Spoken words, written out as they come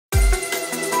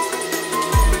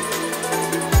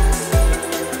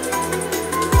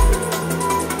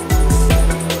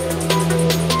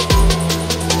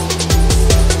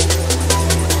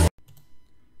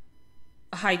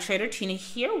Hi, Trader Tina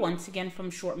here once again from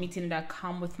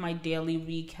ShortMeTina.com with my daily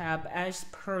recap. As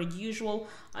per usual,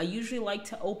 I usually like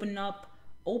to open up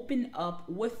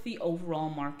with the overall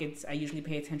markets. I usually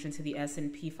pay attention to the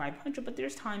S&P 500, but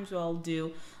there's times where I'll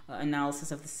do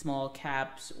analysis of the small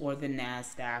caps or the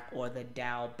NASDAQ or the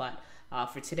Dow. But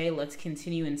for today, let's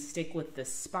continue and stick with the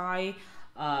SPY.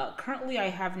 Currently, I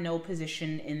have no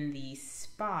position in the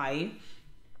SPY,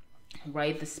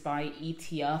 right? The SPY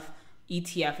ETF,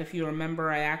 if you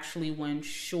remember, I actually went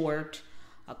short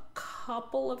a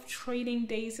couple of trading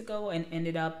days ago and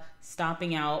ended up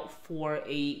stopping out for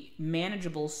a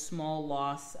manageable small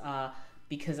loss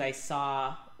because I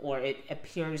saw, or it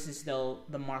appears as though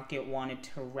the market wanted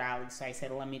to rally. So I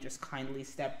said, let me just kindly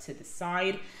step to the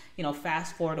side. You know,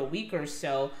 fast forward a week or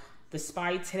so, the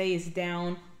SPY today is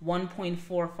down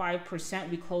 1.45%.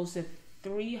 We closed at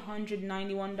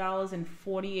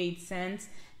 $391.48.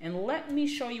 And let me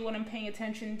show you what I'm paying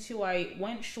attention to. I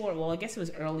went short, well, I guess it was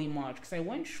early March, because I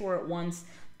went short once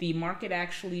the market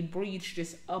actually breached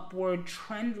this upward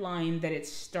trend line that it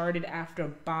started after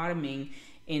bottoming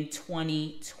in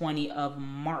 2020 of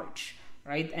March,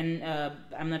 right? And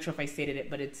I'm not sure if I stated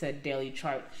it, but it's a daily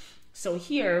chart. So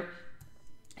here,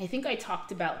 I think I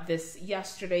talked about this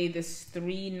yesterday, this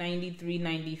 390,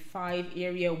 395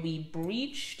 area. We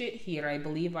breached it here. I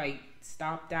believe I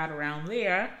stopped out around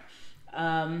there.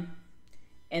 And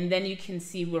then you can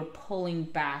see we're pulling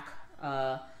back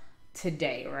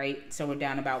today, right? So we're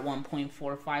down about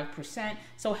 1.45%.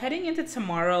 So heading into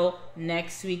tomorrow,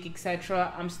 next week,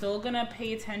 etc., I'm still going to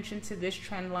pay attention to this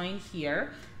trend line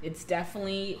here. It's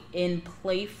definitely in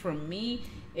play for me.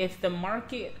 If the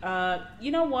market,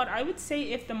 you know what, I would say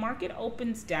if the market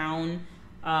opens down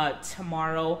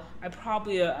tomorrow,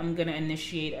 I'm going to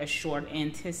initiate a short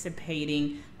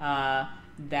anticipating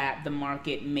that the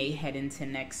market may head into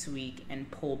next week and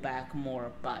pull back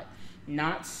more, but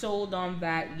not sold on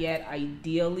that yet.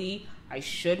 Ideally, I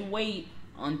should wait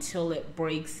until it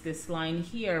breaks this line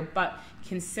here, but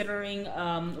considering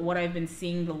what I've been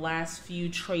seeing the last few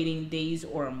trading days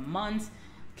or months,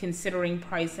 considering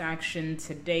price action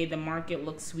today, the market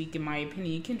looks weak in my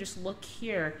opinion. You can just look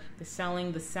here, the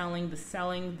selling, the selling, the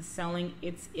selling, the selling,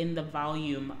 it's in the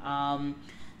volume.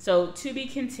 So to be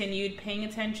continued, paying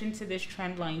attention to this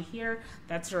trend line here.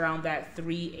 That's around that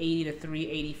 380 to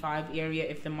 385 area.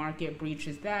 If the market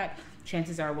breaches that,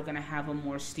 chances are we're going to have a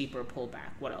more steeper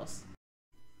pullback. What else?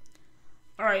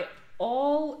 All right,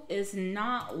 all is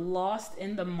not lost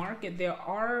in the market. There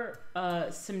are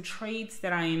some trades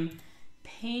that I'm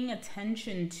paying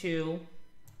attention to,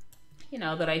 you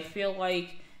know, that I feel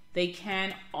like they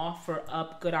can offer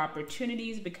up good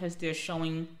opportunities because they're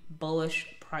showing bullish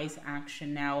price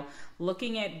action. Now,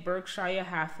 looking at Berkshire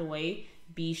Hathaway,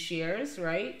 B shares,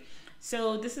 right?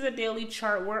 So this is a daily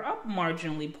chart. We're up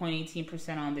marginally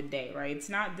 0.18% on the day, right?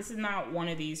 This is not one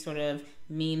of these sort of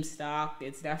meme stock.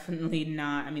 It's definitely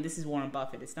not, I mean, this is Warren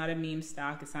Buffett. It's not a meme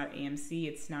stock. It's not AMC.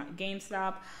 It's not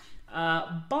GameStop.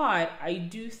 But I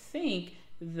do think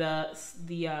the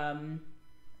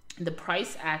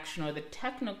price action or the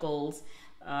technicals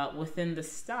within the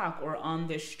stock or on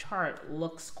this chart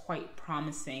looks quite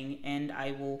promising, and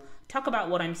I will talk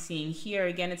about what I'm seeing here.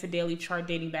 Again, it's a daily chart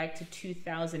dating back to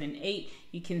 2008.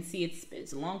 You can see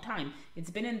it's a long time.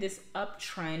 It's been in this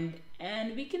uptrend,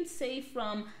 and we can say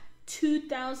from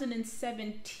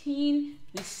 2017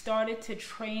 we started to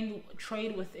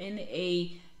trade within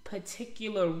a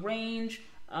particular range.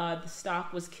 The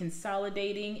stock was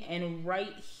consolidating, and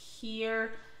right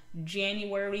here,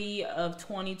 January of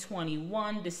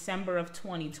 2021, December of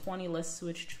 2020, let's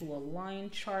switch to a line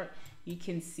chart. You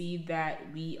can see that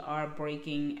we are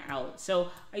breaking out.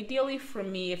 So ideally for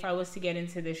me, if I was to get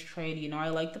into this trade, you know, I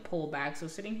like the pullback. So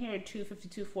sitting here at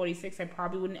 252.46, I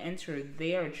probably wouldn't enter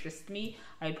there. It's just me.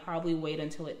 I'd probably wait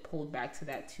until it pulled back to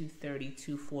that 230,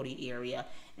 240 area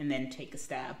and then take a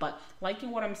stab. But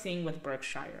liking what I'm seeing with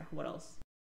Berkshire. What else?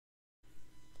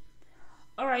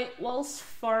 All right, Wells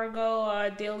Fargo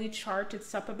daily chart,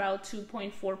 it's up about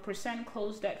 2.4%,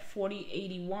 closed at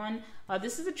 40.81.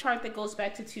 This is a chart that goes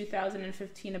back to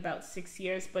 2015, about 6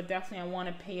 years, but definitely I want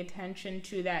to pay attention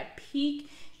to that peak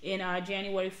in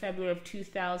January, February of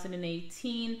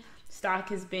 2018. Stock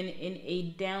has been in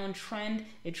a downtrend.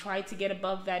 It tried to get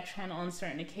above that trend on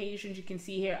certain occasions. You can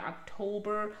see here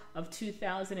October of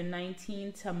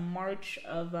 2019 to March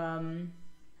of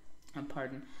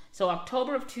So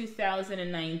October of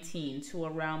 2019 to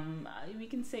around, we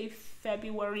can say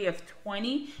February of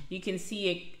 20, you can see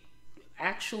it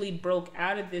actually broke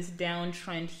out of this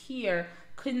downtrend here,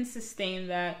 couldn't sustain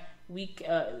that week.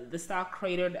 The stock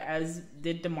cratered, as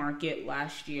did the market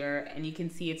last year, and you can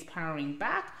see it's powering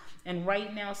back. And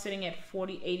right now, sitting at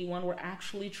 40.81, we're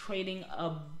actually trading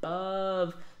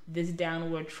above this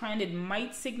downward trend. It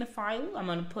might signify, I'm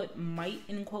going to put might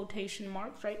in quotation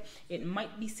marks, right? It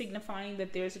might be signifying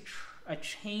that there's a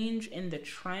change in the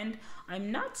trend.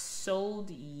 I'm not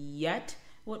sold yet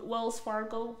with Wells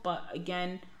Fargo, but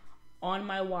again, on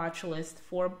my watch list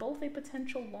for both a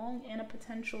potential long and a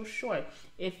potential short.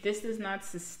 If this does not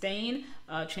sustain,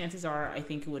 chances are I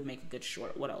think it would make a good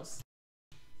short. What else?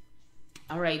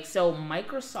 All right, so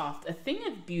Microsoft, a thing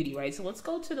of beauty, right? So let's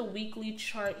go to the weekly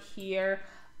chart here.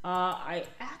 I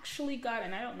actually got,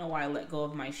 and I don't know why I let go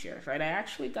of my shares, right? I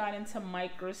actually got into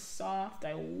Microsoft,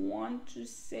 I want to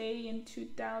say in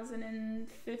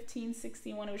 2015,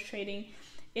 16, when it was trading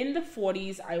in the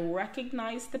 40s. I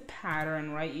recognized the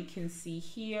pattern, right? You can see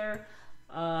here,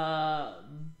 boom.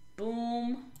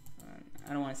 I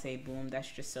don't want to say boom, that's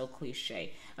just so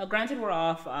cliche. Granted, we're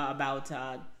off about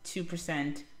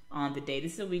 2% on the day.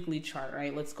 This is a weekly chart,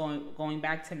 right? Let's going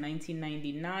back to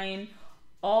 1999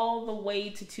 all the way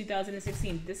to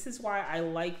 2016. This is why I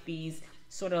like these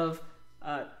sort of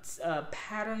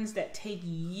patterns that take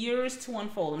years to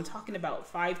unfold. I'm talking about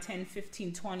 5, 10,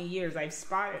 15, 20 years. I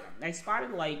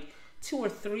spotted like 2 or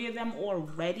 3 of them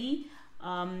already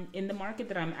in the market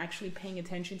that I'm actually paying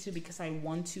attention to because I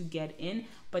want to get in.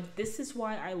 But this is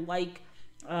why I like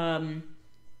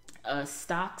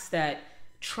stocks that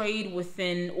trade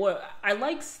within, or I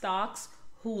like stocks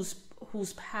whose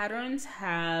patterns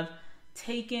have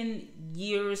taken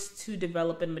years to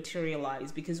develop and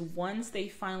materialize, because once they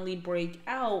finally break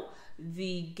out,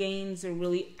 the gains are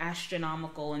really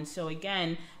astronomical. And so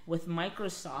again, with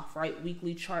Microsoft, right,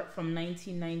 weekly chart from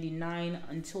 1999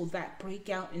 until that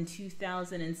breakout in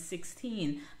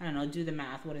 2016, I don't know, do the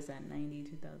math, what is that, 90,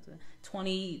 2000,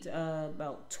 20,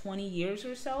 about 20 years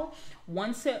or so.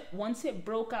 Once it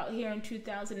broke out here in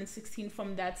 2016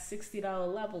 from that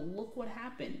 $60 level, look what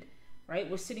happened. Right,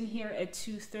 we're sitting here at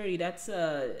 230. That's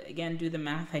again, do the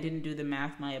math. I didn't do the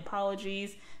math. My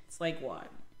apologies. It's like what,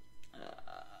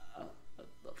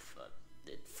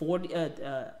 40,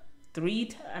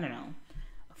 3. I don't know,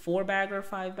 a 4-bagger,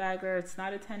 5-bagger. It's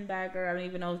not a 10-bagger. I don't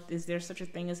even know. Is there such a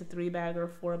thing as a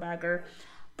 3-bagger, 4-bagger?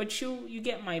 But you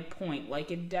get my point. Like,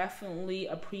 it definitely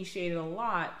appreciated a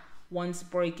lot once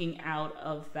breaking out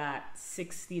of that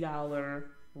 $60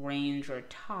 range or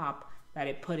top that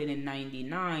it put in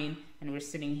 99, and we're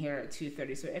sitting here at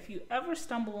 230. So if you ever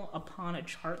stumble upon a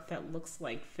chart that looks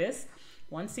like this,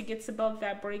 once it gets above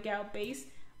that breakout base,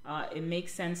 it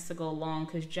makes sense to go long,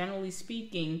 because generally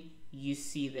speaking, you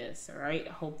see this. All right,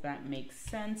 I hope that makes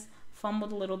sense.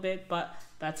 Fumbled a little bit, but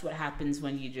that's what happens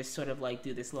when you just sort of like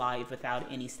do this live without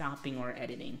any stopping or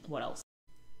editing. What else?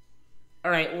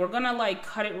 All right, we're gonna like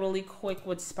cut it really quick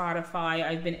with Spotify.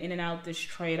 I've been in and out this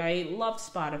trade. I love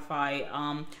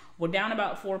Spotify. We're down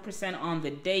about 4% on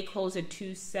the day, close at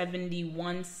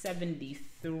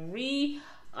 271.73.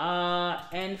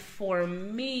 And for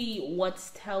me,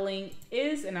 what's telling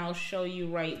is, and I'll show you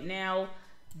right now,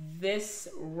 this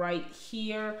right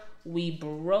here, we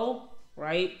broke,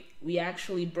 right? We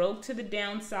actually broke to the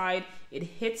downside. It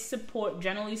hits support.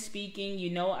 Generally speaking, you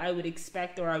know, I would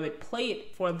expect, or I would play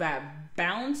it for that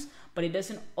bounce, but it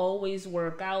doesn't always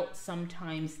work out.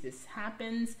 Sometimes this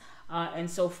happens. And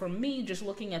so for me, just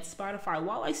looking at Spotify,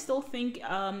 while I still think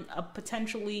a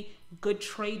potentially good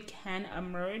trade can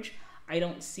emerge, I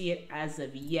don't see it as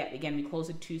of yet. Again, we closed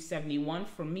at 271.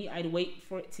 For me, I'd wait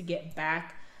for it to get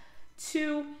back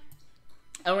to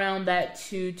around that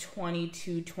 220,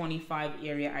 225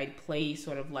 area. I'd play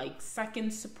sort of like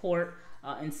second support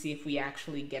and see if we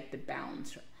actually get the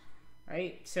bounce,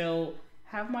 right? So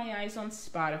have my eyes on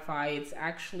Spotify. It's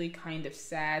actually kind of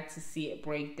sad to see it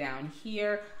break down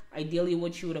here. Ideally,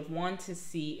 what you would have wanted to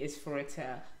see is for it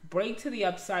to break to the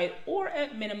upside, or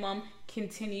at minimum,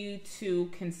 continue to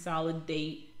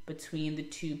consolidate between the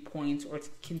 2 points, or to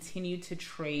continue to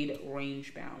trade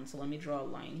range bound. So let me draw a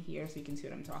line here so you can see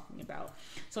what I'm talking about.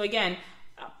 So again,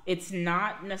 it's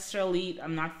not necessarily,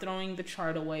 I'm not throwing the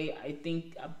chart away. I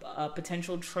think a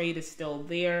potential trade is still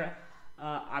there.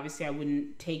 Obviously, I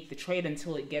wouldn't take the trade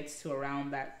until it gets to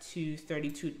around that 230,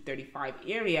 235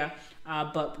 area.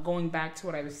 But going back to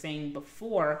what I was saying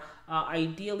before,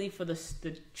 ideally for the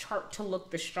chart to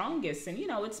look the strongest, and you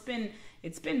know, it's been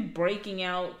breaking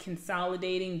out,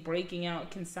 consolidating, breaking out,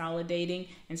 consolidating.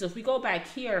 And so if we go back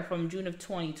here from June of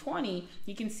 2020,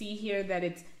 you can see here that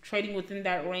it's trading within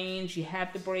that range. You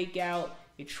have the breakout.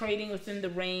 You're trading within the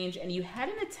range, and you had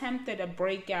an attempt at a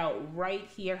breakout right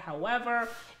here. However,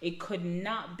 it could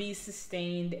not be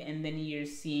sustained, and then you're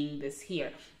seeing this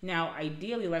here. Now,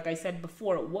 ideally, like I said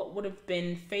before, what would have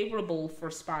been favorable for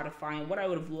Spotify and what I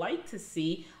would have liked to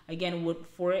see, again,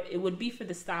 it would be for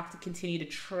the stock to continue to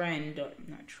trend, or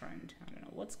not trend, I don't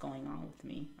know what's going on with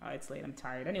me. It's late, I'm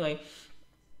tired. Anyway,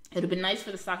 it would have been nice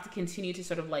for the stock to continue to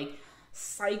sort of like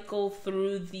cycle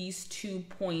through these 2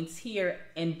 points here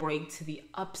and break to the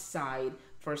upside,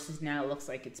 versus now it looks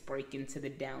like it's breaking to the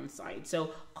downside.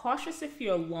 So cautious if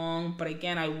you're long, but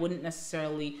again, I wouldn't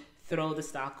necessarily throw the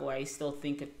stock away. I still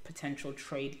think a potential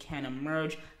trade can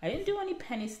emerge. I didn't do any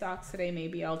penny stocks today.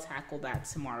 Maybe I'll tackle that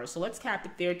tomorrow. So let's cap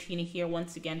it there. Tina here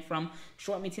once again from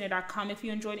ShortMeTina.com. If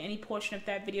you enjoyed any portion of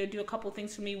that video, do a couple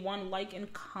things for me. One, like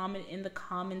and comment in the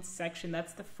comments section.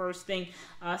 That's the first thing.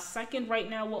 Second, right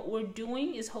now what we're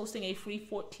doing is hosting a free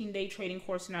 14-day trading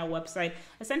course on our website,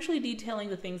 essentially detailing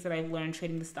the things that I've learned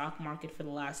trading the stock market for the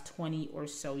last 20 or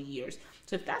so years.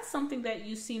 So if that's something that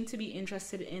you seem to be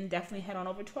interested in, definitely head on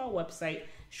over to our website,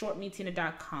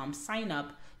 ShortMeTina.com. Sign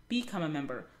up, become a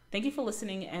member. Thank you for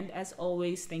listening, and as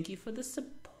always, thank you for the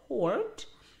support.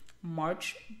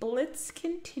 March Blitz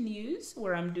continues,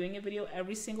 where I'm doing a video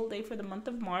every single day for the month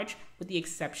of March, with the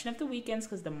exception of the weekends,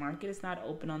 because the market is not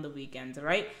open on the weekends, all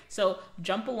right? So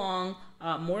jump along.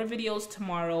 More videos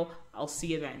tomorrow. I'll see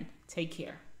you then. Take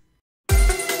care.